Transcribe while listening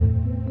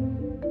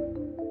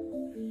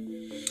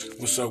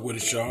What's up with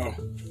it, y'all?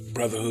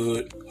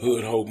 Brotherhood,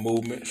 Hood Hope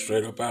Movement,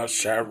 straight up out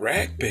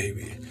Chirac,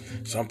 baby.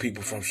 Some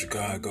people from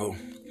Chicago.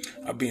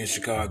 I be in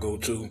Chicago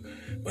too,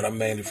 but I'm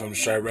mainly from the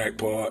Chirac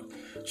part.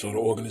 So the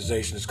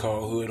organization is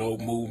called Hood Hope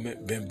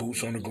Movement. Been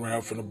boots on the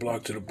ground from the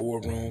block to the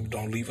boardroom.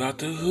 Don't leave out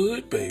the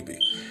hood, baby.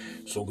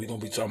 So we gonna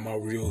be talking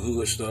about real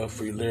hood stuff.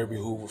 Free Larry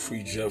Hoover,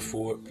 free Jeff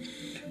Ford.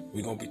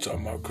 We gonna be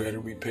talking about credit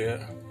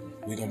repair.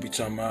 We're going to be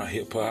talking about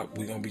hip-hop.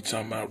 We're going to be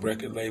talking about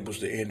record labels,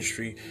 the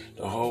industry,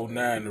 the whole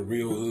nine, the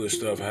real hood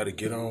stuff, how to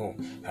get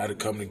on, how to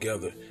come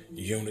together,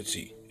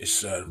 unity,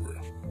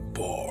 etc.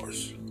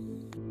 Bars.